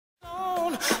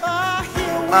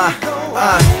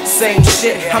Same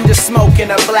shit, I'm just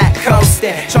smoking a black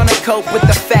coastin', tryna cope with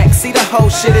the facts, see the whole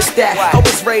shit is that I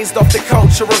was raised off the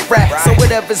culture of rap, so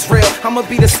whatever's real, I'ma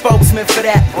be the spokesman for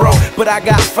that, bro. But I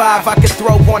got 5 I could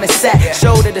throw on a sack,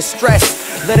 shoulder the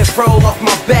stress, let it roll off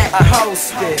my back. I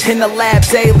host it, in the lab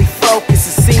daily focus,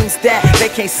 it seems that they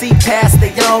can't see past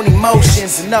their own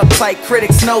emotions. And uptight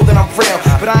critics know that I'm real,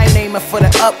 but I ain't aiming for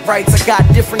the uprights, I got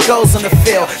different goals on the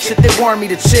field. Shit that warn me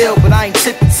to chill, but I ain't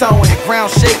tippy-toeing, the ground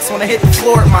shakes when I hit the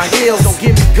floor at my heels. Don't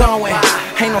get me going,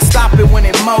 ain't no stopping when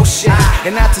in motion.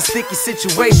 And that's a sticky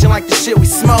situation like the shit we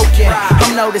smoking.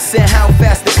 I'm noticing how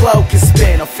fast the glow can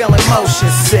spin, I'm feeling motion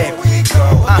sick.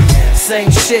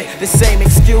 Same shit, the same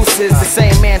excuses, the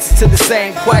same answers to the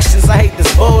same questions. I hate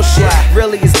this bullshit,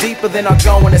 really is deeper than I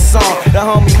go in a song. The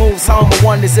homie moves home and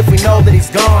wonders if we know that he's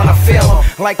gone. I feel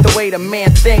him, like the way the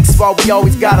man thinks, while we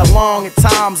always got along. At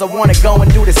times I wanna go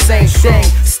and do the same thing.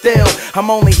 Still,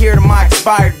 I'm only here to my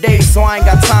expired date, so I ain't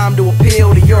got time to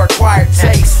appeal to your acquired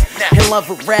taste. In love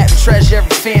with rap, treasure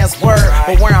every fan's word,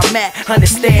 but where I'm at,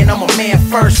 understand I'm a man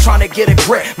first, trying to get a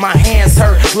grip, my hands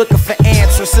hurt, looking for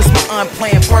answers since my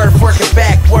unplanned birth, working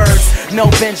backwards, no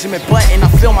Benjamin Button, I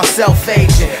feel myself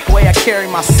aging, the way I carry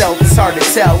myself, it's hard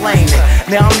to tell, ain't it?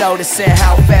 Now I'm noticing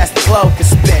how fast the glow can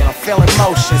spin, I'm feeling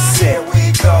motion sick. Here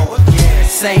we go again.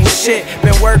 Same shit,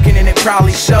 been working and it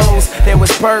probably shows. There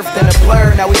was birth and a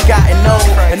blur, now we gotten old.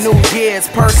 A new year, it's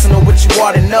personal, but you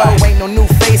ought to know. Ain't no new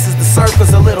faces, the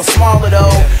circle's a little smaller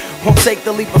though. Won't take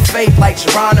the leap of faith like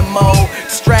Geronimo.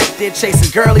 Distracted,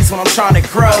 chasing girlies when I'm trying to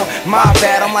grow. My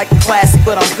bad, I'm like a classic,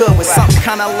 but I'm good with something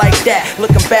kinda like that.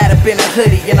 Looking bad up in a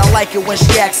hoodie, and I like it when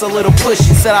she acts a little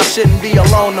pushy. Said I shouldn't be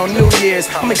alone on New Year's,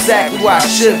 I'm exactly where I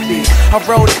should be. I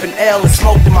rode up an L and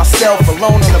smoked it myself,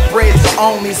 alone on the bridge with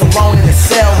homies, alone in the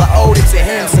cell. I owed it to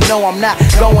him, so no, I'm not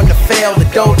going to fail. The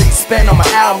dough that he spent on my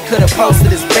album could've posted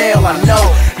his bail, I know.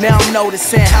 Now I'm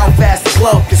noticing how fast the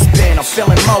glow can spin, I'm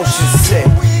feeling motion sick.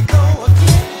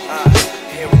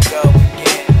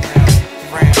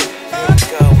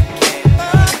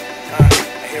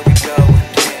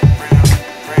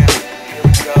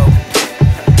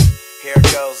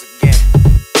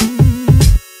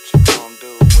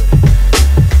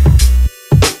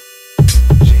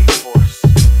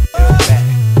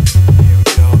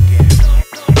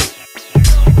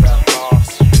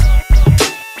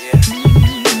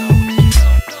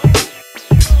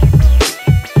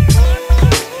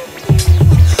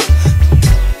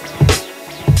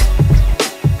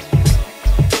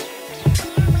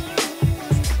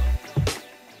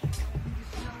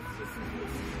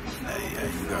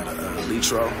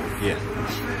 Litro? Yeah.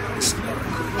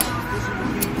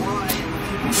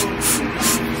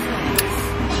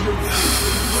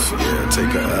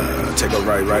 Yeah, take a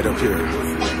right up here.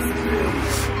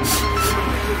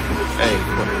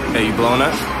 Hey, you blowing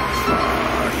up?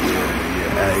 Yeah.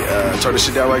 Hey, turn this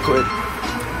shit down right quick.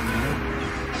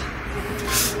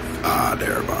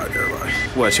 There, bye.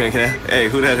 What, you ain't gonna? Hey,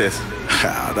 who that is?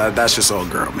 That's just old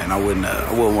girl, man. I wouldn't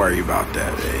worry about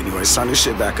that. Anyways, turn this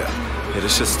shit back up. Yeah,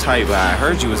 this shit's tight, but I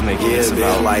heard you was making this man,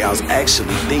 about... like I was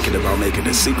actually thinking about making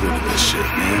a sequel to this shit,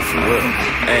 man, for real.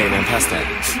 Hey, man, pass that.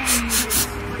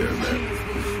 Yeah, man.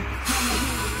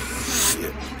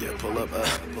 Yeah, pull up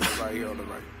right here on the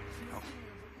right.